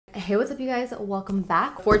Hey, what's up you guys? Welcome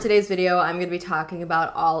back. For today's video, I'm going to be talking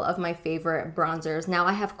about all of my favorite bronzers. Now,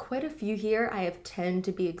 I have quite a few here. I have 10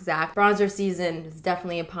 to be exact. Bronzer season is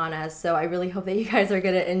definitely upon us, so I really hope that you guys are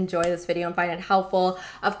going to enjoy this video and find it helpful.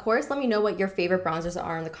 Of course, let me know what your favorite bronzers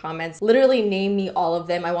are in the comments. Literally name me all of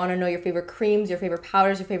them. I want to know your favorite creams, your favorite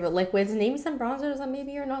powders, your favorite liquids. Name me some bronzers that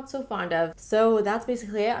maybe you're not so fond of. So that's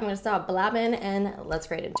basically it. I'm going to stop blabbing and let's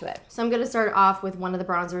get into it. So I'm going to start off with one of the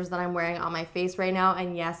bronzers that I'm wearing on my face right now,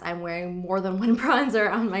 and yes, I'm wearing more than one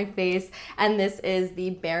bronzer on my face, and this is the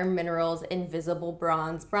Bare Minerals Invisible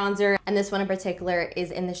Bronze Bronzer, and this one in particular is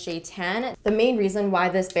in the shade Tan. The main reason why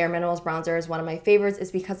this Bare Minerals bronzer is one of my favorites is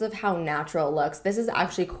because of how natural it looks. This is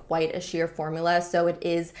actually quite a sheer formula, so it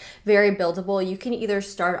is very buildable. You can either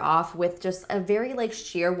start off with just a very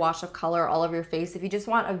sheer wash of color all over your face if you just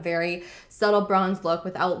want a very subtle bronze look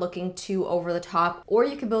without looking too over the top, or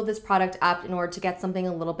you can build this product up in order to get something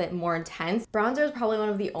a little bit more intense. Bronzer is probably one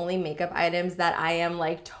of the only makeup items that I am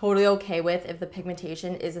totally okay with if the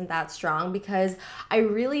pigmentation isn't that strong, because I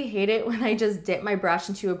really hate it when I just dip my brush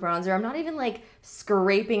into a bronzer. I'm not even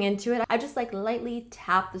scraping into it. I just lightly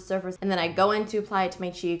tap the surface and then I go in to apply it to my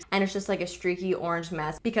cheeks, and it's just a streaky orange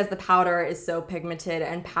mess because the powder is so pigmented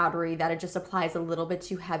and powdery that it just applies a little bit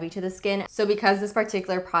too heavy to the skin. So because this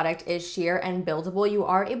particular product is sheer and buildable, you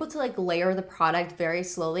are able to layer the product very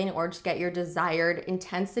slowly in order to get your desired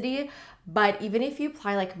intensity. But even if you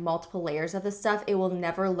apply multiple layers of this stuff, it will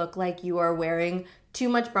never look like you are wearing too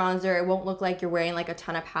much bronzer. It won't look like you're wearing a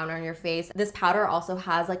ton of powder on your face. This powder also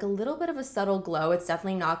has a little bit of a subtle glow. It's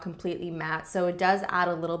definitely not completely matte, so it does add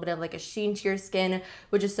a little bit of a sheen to your skin,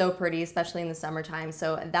 which is so pretty, especially in the summertime.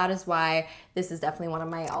 So that is why this is definitely one of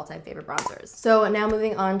my all-time favorite bronzers. So now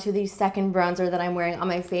moving on to the second bronzer that I'm wearing on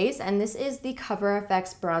my face, and this is the Cover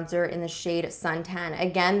FX bronzer in the shade Suntan.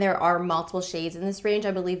 Again, there are multiple shades in this range.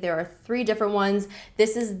 I believe there are 3 different ones.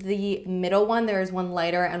 This is the middle one. There is one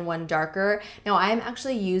lighter and one darker. Now I'm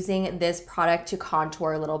actually using this product to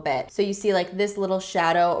contour a little bit. So you see this little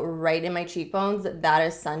shadow right in my cheekbones, that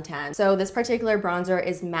is suntan. So this particular bronzer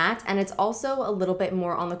is matte, and it's also a little bit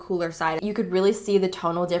more on the cooler side. You could really see the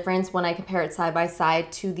tonal difference when I compare it side by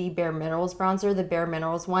side to the Bare Minerals bronzer. The Bare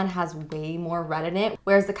Minerals one has way more red in it,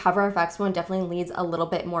 whereas the Cover FX one definitely leads a little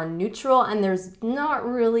bit more neutral, and there's not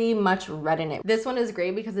really much red in it. This one is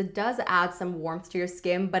great because it does add some warmth to your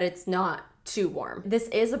skin, but it's not too warm. This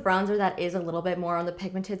is a bronzer that is a little bit more on the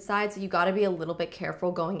pigmented side, so you got to be a little bit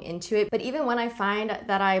careful going into it. But even when I find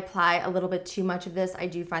that I apply a little bit too much of this, I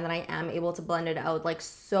do find that I am able to blend it out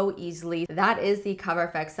so easily. That is the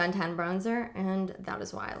Cover FX Suntan bronzer, and that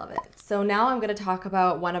is why I love it. So now I'm going to talk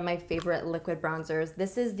about one of my favorite liquid bronzers.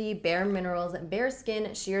 This is the Bare Minerals Bare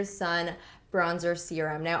Skin Sheer Sun Bronzer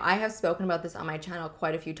Serum. Now, I have spoken about this on my channel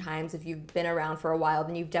quite a few times. If you've been around for a while,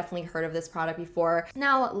 then you've definitely heard of this product before.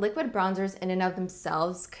 Now, liquid bronzers in and of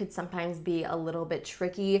themselves could sometimes be a little bit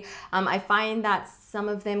tricky. I find that some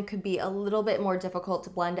of them could be a little bit more difficult to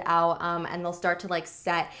blend out, and they'll start to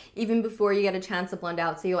set even before you get a chance to blend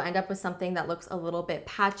out. So you'll end up with something that looks a little bit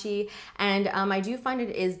patchy. And I do find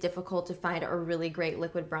it is difficult to find a really great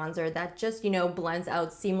liquid bronzer that just, blends out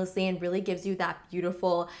seamlessly and really gives you that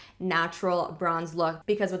beautiful, natural bronze look.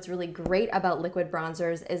 Because what's really great about liquid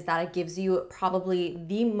bronzers is that it gives you probably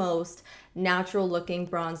the most natural looking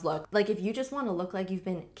bronze look. If you just want to look like you've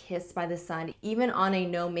been kissed by the sun, even on a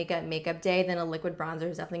no makeup day, then a liquid bronzer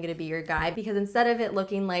is definitely going to be your guy, because instead of it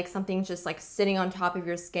looking like something's just sitting on top of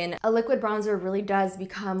your skin, a liquid bronzer really does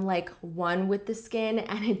become one with the skin,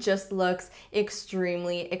 and it just looks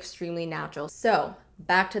extremely natural. So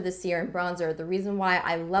back to the serum bronzer. The reason why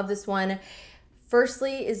I love this one,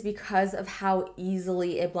 firstly, is because of how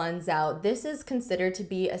easily it blends out. This is considered to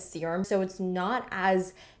be a serum, so it's not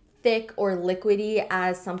as thick or liquidy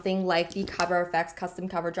as something like the Cover FX Custom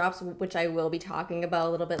Cover Drops, which I will be talking about a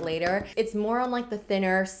little bit later. It's more on the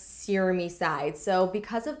thinner, serum-y side. So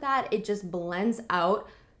because of that, it just blends out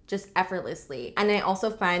just effortlessly. And I also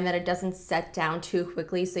find that it doesn't set down too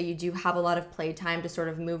quickly, so you do have a lot of playtime to sort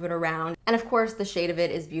of move it around. And of course, the shade of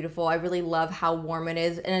it is beautiful. I really love how warm it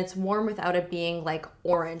is, and it's warm without it being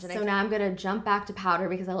orange. And so now I'm gonna jump back to powder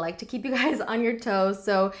because I like to keep you guys on your toes.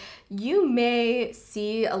 So you may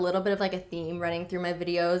see a little bit of a theme running through my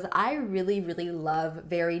videos. I really love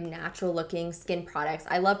very natural looking skin products.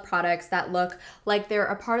 I love products that look like they're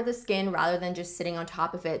a part of the skin rather than just sitting on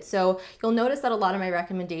top of it. So you'll notice that a lot of my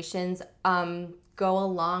recommendations go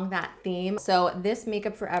along that theme. So this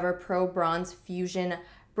Makeup Forever Pro Bronze Fusion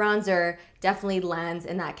bronzer definitely lands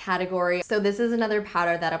in that category. So this is another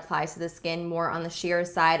powder that applies to the skin more on the sheer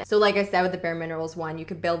side. So like I said with the Bare Minerals one, you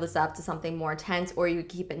could build this up to something more intense, or you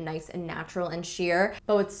keep it nice and natural and sheer.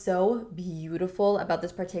 But what's so beautiful about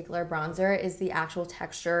this particular bronzer is the actual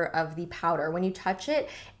texture of the powder. When you touch it,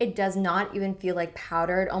 it does not even feel like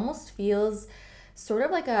powder. It almost feels sort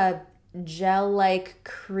of like a gel-like,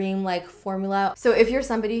 cream-like formula. So if you're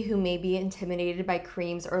somebody who may be intimidated by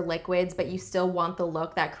creams or liquids, but you still want the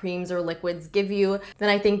look that creams or liquids give you, then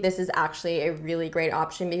I think this is actually a really great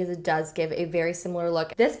option because it does give a very similar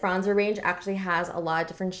look. This bronzer range actually has a lot of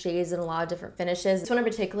different shades and a lot of different finishes. This one in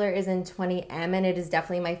particular is in 20M, and it is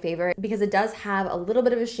definitely my favorite because it does have a little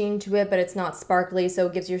bit of a sheen to it, but it's not sparkly, so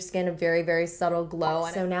it gives your skin a very, very subtle glow.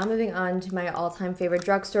 So now moving on to my all-time favorite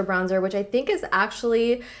drugstore bronzer, which I think is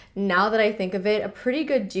actually, now that I think of it, a pretty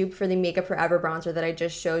good dupe for the Makeup Forever bronzer that I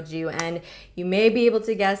just showed you. And you may be able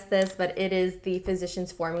to guess this, but it is the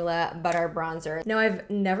Physicians Formula Butter Bronzer. Now, I've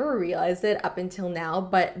never realized it up until now,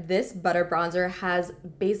 but this butter bronzer has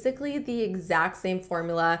basically the exact same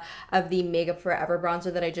formula of the Makeup Forever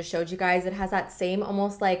bronzer that I just showed you guys. It has that same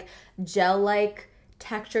almost like gel-like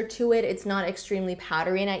texture to it. It's not extremely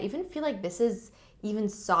powdery, and I even feel like this is even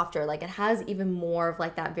softer. Like, it has even more of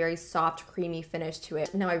like that very soft, creamy finish to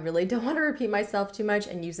it. Now, I really don't want to repeat myself too much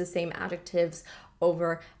and use the same adjectives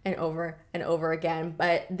over and over and over again,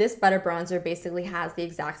 but this butter bronzer basically has the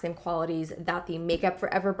exact same qualities that the Makeup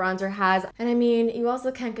Forever bronzer has. And I mean, you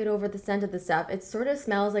also can't get over the scent of the stuff. It sort of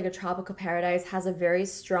smells like a tropical paradise, has a very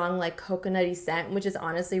strong like coconutty scent, which is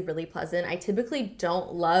honestly really pleasant. I typically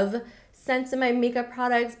don't love scents in my makeup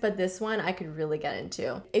products, but this one I could really get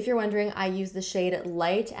into. If you're wondering, I use the shade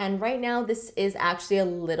Light, and right now this is actually a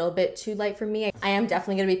little bit too light for me. I am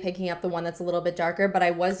definitely gonna be picking up the one that's a little bit darker, but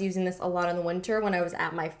I was using this a lot in the winter when I was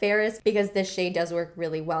at my fairest because this shade does work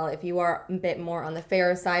really well if you are a bit more on the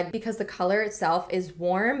fairer side, because the color itself is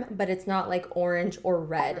warm, but it's not like orange or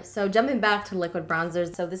red. So jumping back to liquid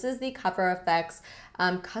bronzers, so this is the Cover FX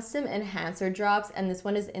Custom Enhancer Drops, and this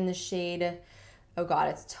one is in the shade, oh god,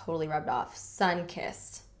 it's totally rubbed off,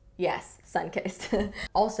 Sun-Kissed. Yes, Sun-Kissed.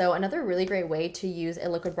 Also, another really great way to use a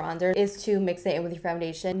liquid bronzer is to mix it in with your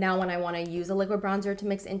foundation. Now, when I want to use a liquid bronzer to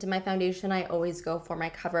mix into my foundation, I always go for my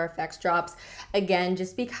Cover FX drops. Again,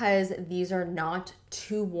 just because these are not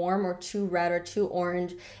too warm or too red or too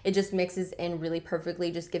orange, it just mixes in really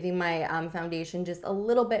perfectly, just giving my foundation just a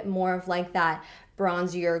little bit more of like that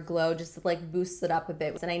bronzier glow, just to like boost it up a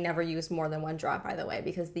bit. And I never use more than one drop, by the way,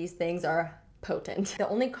 because these things are potent. The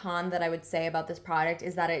only con that I would say about this product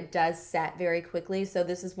is that it does set very quickly. So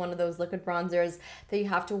this is one of those liquid bronzers that you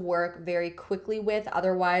have to work very quickly with.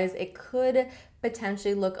 Otherwise, it could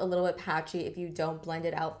potentially look a little bit patchy if you don't blend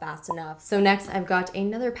it out fast enough. So next, I've got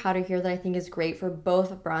another powder here that I think is great for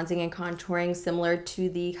both bronzing and contouring, similar to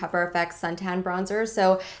the Cover FX Suntan Bronzer.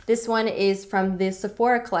 So this one is from the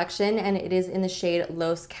Sephora collection, and it is in the shade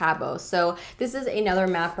Los Cabos. So this is another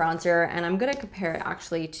matte bronzer, and I'm gonna compare it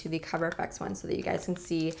actually to the Cover FX one so that you guys can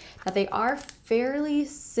see that they are fairly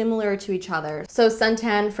similar to each other. So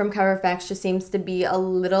Suntan from Cover FX just seems to be a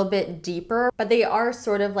little bit deeper, but they are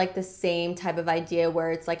sort of like the same type of idea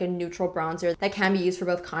where it's like a neutral bronzer that can be used for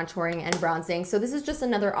both contouring and bronzing. So this is just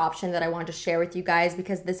another option that I want to share with you guys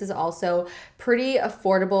because this is also pretty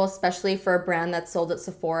affordable, especially for a brand that's sold at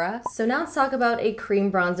Sephora. So now let's talk about a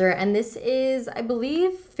cream bronzer, and this is, I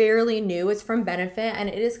believe, fairly new. It's from Benefit, and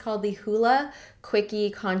it is called the Hoola Quickie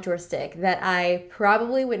Contour Stick that I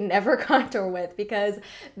probably would never contour with because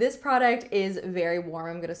this product is very warm.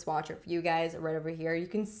 I'm gonna swatch it for you guys right over here. You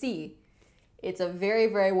can see it's a very,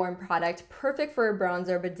 very warm product, perfect for a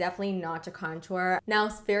bronzer, but definitely not to contour. Now,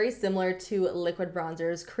 it's very similar to liquid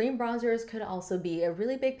bronzers. Cream bronzers could also be a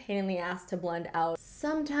really big pain in the ass to blend out.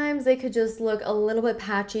 Sometimes they could just look a little bit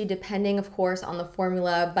patchy, depending, of course, on the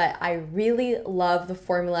formula, but I really love the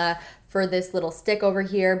formula for this little stick over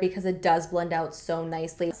here because it does blend out so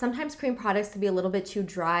nicely. Sometimes cream products can be a little bit too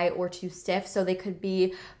dry or too stiff, so they could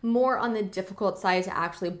be more on the difficult side to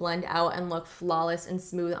actually blend out and look flawless and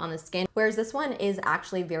smooth on the skin, whereas this one is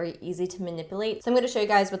actually very easy to manipulate. So I'm gonna show you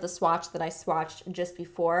guys with the swatch that I swatched just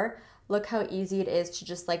before. Look how easy it is to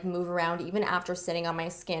just like move around even after sitting on my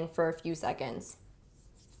skin for a few seconds.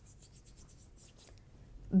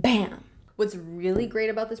 Bam! What's really great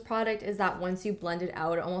about this product is that once you blend it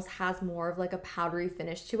out, it almost has more of like a powdery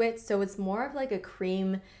finish to it. So it's more of like a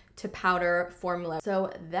cream to powder formula.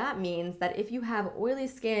 So that means that if you have oily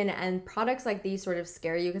skin and products like these sort of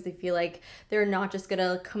scare you because they feel like they're not just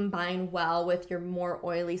gonna combine well with your more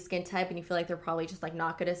oily skin type and you feel like they're probably just like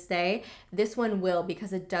not gonna stay, this one will,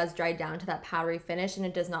 because it does dry down to that powdery finish and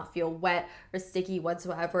it does not feel wet or sticky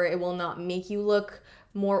whatsoever. It will not make you look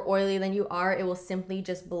more oily than you are. It will simply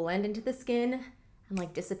just blend into the skin and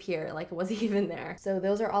like disappear like it wasn't even there. So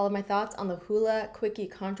those are all of my thoughts on the Hoola Quickie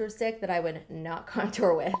Contour Stick that I would not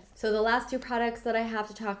contour with. So the last two products that I have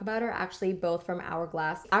to talk about are actually both from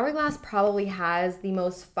Hourglass. Hourglass probably has the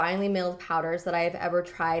most finely milled powders that I have ever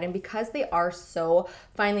tried, and because they are so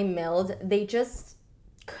finely milled, they just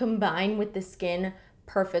combine with the skin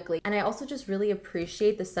perfectly. And I also just really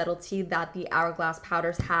appreciate the subtlety that the Hourglass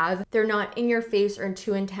powders have. They're not in your face or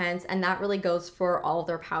too intense, and that really goes for all of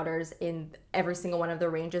their powders in every single one of the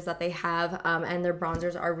ranges that they have, and their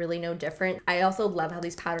bronzers are really no different. I also love how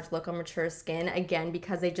these powders look on mature skin, again,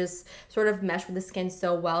 because they just sort of mesh with the skin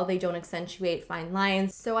so well. They don't accentuate fine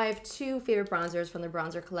lines. So I have two favorite bronzers from the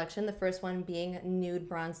bronzer collection. The first one being Nude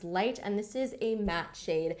Bronze Light, and this is a matte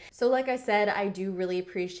shade. So like I said, I do really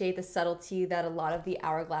appreciate the subtlety that a lot of the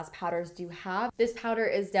Hourglass powders do have. This powder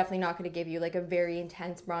is definitely not going to give you like a very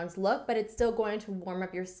intense bronze look, but it's still going to warm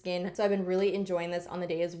up your skin. So I've been really enjoying this on the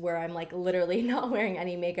days where I'm like literally not wearing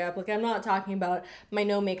any makeup. Like, I'm not talking about my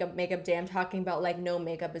no makeup day. I'm talking about like no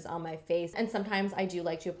makeup is on my face. And sometimes I do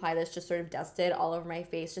like to apply this just sort of dusted all over my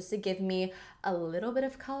face just to give me a little bit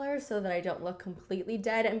of color so that I don't look completely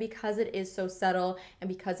dead. And because it is so subtle and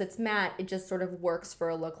because it's matte, it just sort of works for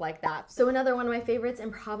a look like that. So another one of my favorites,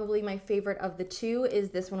 and probably my favorite of the two, is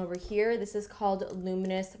this one over here. This is called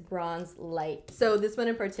Luminous Bronze Light. So this one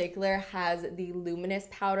in particular has the luminous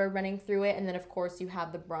powder running through it, and then of course you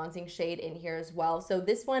have the bronzing shade in here as well. So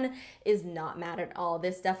this one is not matte at all.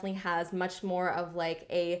 This definitely has much more of like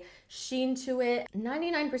a sheen to it.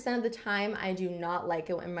 99% of the time I do not like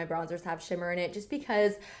it when my bronzers have shimmer in it, just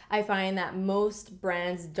because I find that most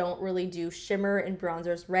brands don't really do shimmer in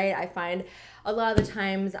bronzers right. I find a lot of the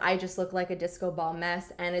times I just look like a disco ball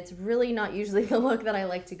mess, and it's really not usually the look that I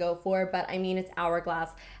like to go for. But I mean, it's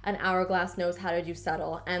Hourglass, and Hourglass knows how to do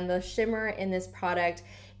subtle, and the shimmer in this product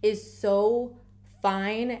is so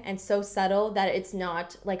fine and so subtle that it's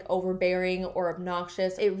not like overbearing or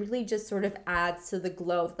obnoxious. It really just sort of adds to the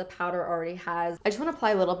glow that the powder already has. I just want to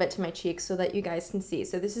apply a little bit to my cheeks so that you guys can see.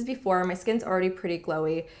 So this is before. My skin's already pretty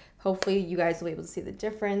glowy. Hopefully you guys will be able to see the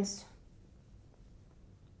difference.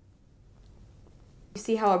 You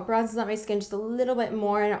see how it bronzes out my skin just a little bit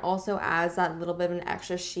more, and it also adds that little bit of an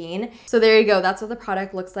extra sheen. So there you go. That's what the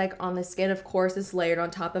product looks like on the skin. Of course, it's layered on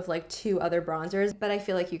top of like two other bronzers, but I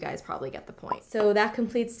feel like you guys probably get the point. So that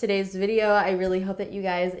completes today's video. I really hope that you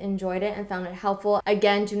guys enjoyed it and found it helpful.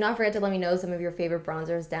 Again, do not forget to let me know some of your favorite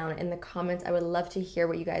bronzers down in the comments. I would love to hear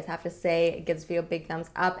what you guys have to say. Give this video a big thumbs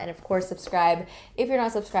up, and of course, subscribe if you're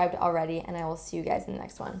not subscribed already, and I will see you guys in the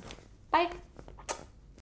next one. Bye.